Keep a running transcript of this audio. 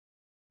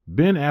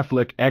Ben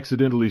Affleck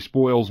accidentally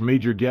spoils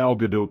major Gal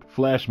Gadot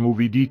Flash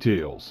movie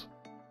details.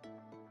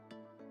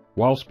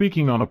 While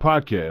speaking on a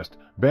podcast,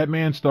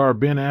 Batman star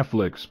Ben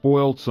Affleck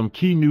spoiled some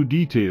key new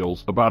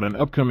details about an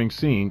upcoming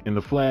scene in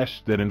The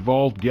Flash that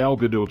involved Gal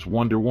Gadot's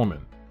Wonder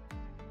Woman.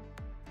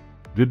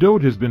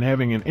 Gadot has been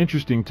having an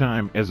interesting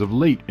time as of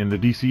late in the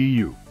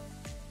DCEU.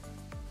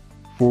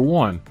 For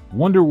one,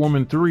 Wonder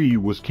Woman 3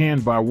 was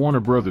canned by Warner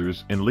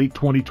Bros. In late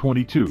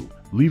 2022,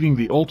 leaving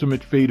the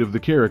ultimate fate of the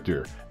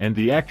character and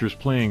the actress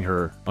playing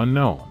her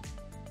unknown.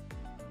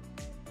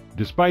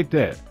 Despite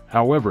that,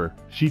 however,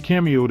 she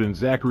cameoed in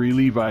Zachary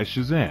Levi's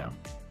Shazam!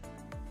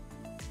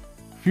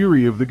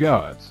 Fury of the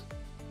Gods.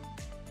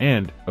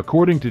 And,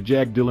 according to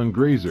Jack Dylan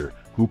Grazer,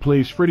 who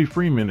plays Freddie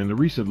Freeman in the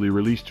recently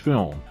released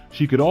film,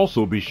 she could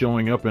also be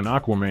showing up in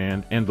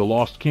Aquaman and The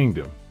Lost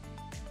Kingdom.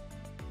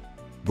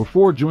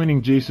 Before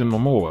joining Jason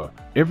Momoa,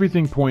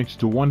 everything points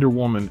to Wonder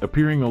Woman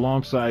appearing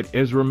alongside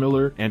Ezra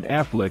Miller and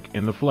Affleck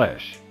in The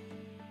Flash.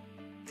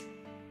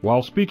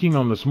 While speaking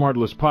on the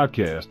Smartless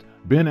podcast,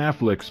 Ben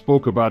Affleck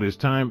spoke about his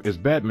time as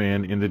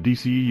Batman in the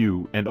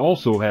DCEU and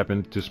also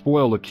happened to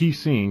spoil a key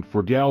scene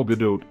for Gal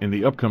Gadot in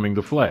the upcoming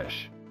The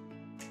Flash.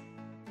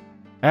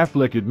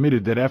 Affleck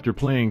admitted that after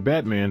playing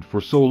Batman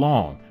for so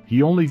long,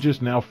 he only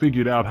just now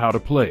figured out how to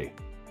play.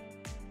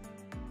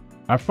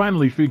 "I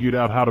finally figured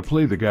out how to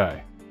play the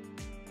guy.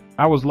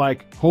 I was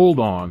like, hold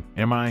on,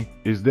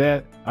 is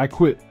that, I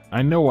quit,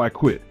 I know I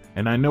quit,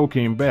 and I know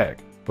came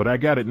back, but I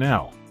got it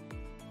now.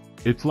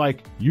 It's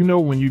like, you know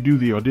when you do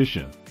the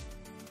audition,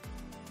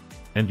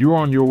 and you're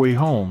on your way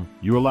home,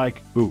 you're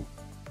like, ooh."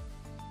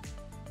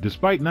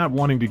 Despite not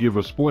wanting to give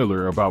a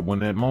spoiler about when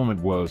that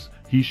moment was,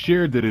 he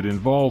shared that it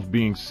involved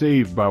being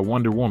saved by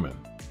Wonder Woman.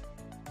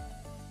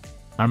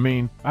 "I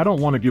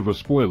don't want to give a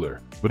spoiler,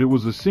 but it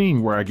was a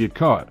scene where I get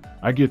caught.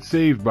 I get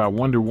saved by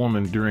Wonder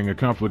Woman during a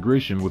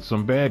conflagration with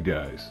some bad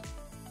guys.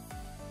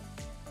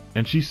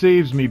 And she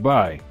saves me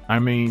by,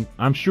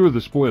 I'm sure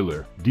the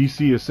spoiler,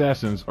 DC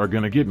assassins are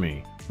gonna get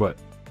me, but..."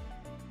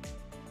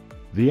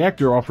 The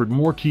actor offered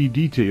more key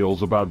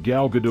details about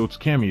Gal Gadot's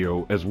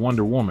cameo as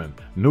Wonder Woman,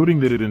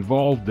 noting that it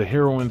involved the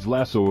heroine's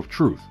lasso of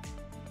truth.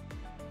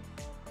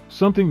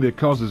 Something that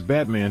causes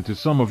Batman to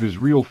some of his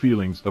real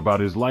feelings about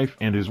his life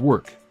and his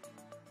work.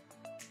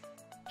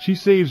 "She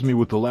saves me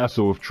with the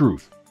lasso of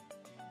truth."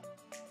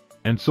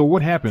 And so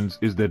what happens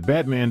is that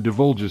Batman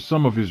divulges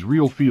some of his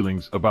real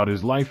feelings about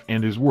his life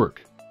and his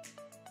work.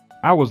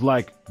 I was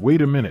like,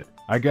 wait a minute,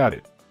 I got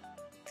it.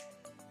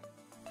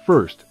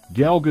 First,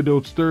 Gal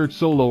Gadot's third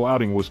solo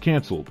outing was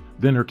cancelled,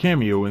 then her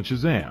cameo in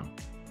Shazam!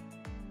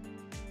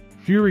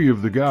 Fury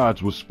of the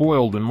Gods was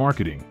spoiled in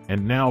marketing,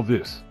 and now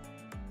this.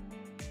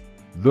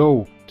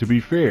 Though, to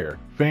be fair,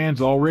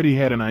 fans already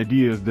had an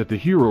idea that the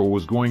hero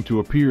was going to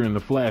appear in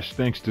The Flash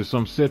thanks to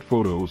some set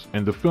photos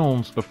and the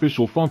film's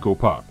official Funko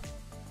Pop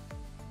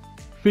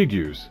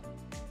figures.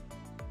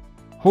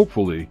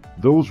 Hopefully,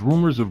 those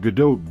rumors of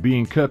Gadot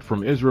being cut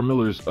from Ezra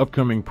Miller's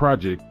upcoming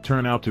project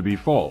turn out to be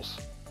false.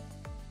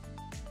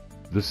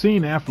 The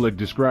scene Affleck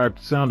described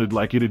sounded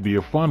like it'd be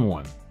a fun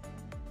one.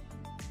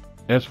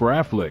 As for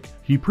Affleck,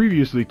 he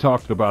previously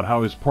talked about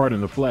how his part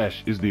in The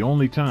Flash is the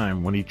only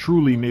time when he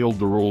truly nailed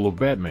the role of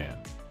Batman.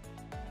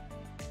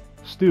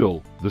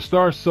 Still, the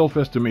star's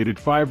self-estimated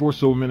 5 or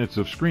so minutes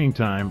of screen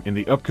time in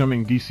the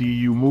upcoming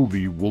DCEU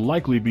movie will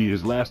likely be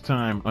his last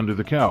time under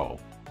the cowl.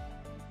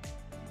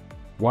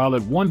 While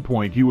at one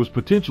point he was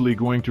potentially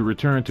going to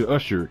return to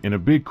usher in a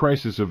big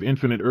Crisis of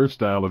Infinite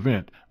Earth-style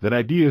event, that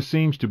idea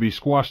seems to be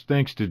squashed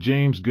thanks to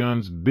James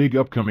Gunn's big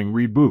upcoming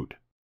reboot.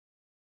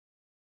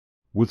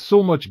 With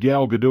so much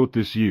Gal Gadot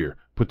this year,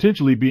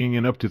 potentially being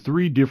in up to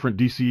 3 different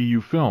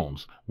DCEU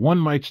films, one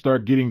might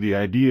start getting the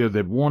idea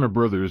that Warner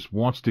Bros.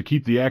 Wants to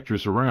keep the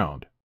actress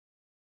around.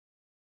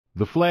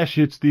 The Flash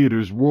hits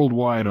theaters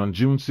worldwide on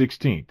June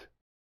 16th.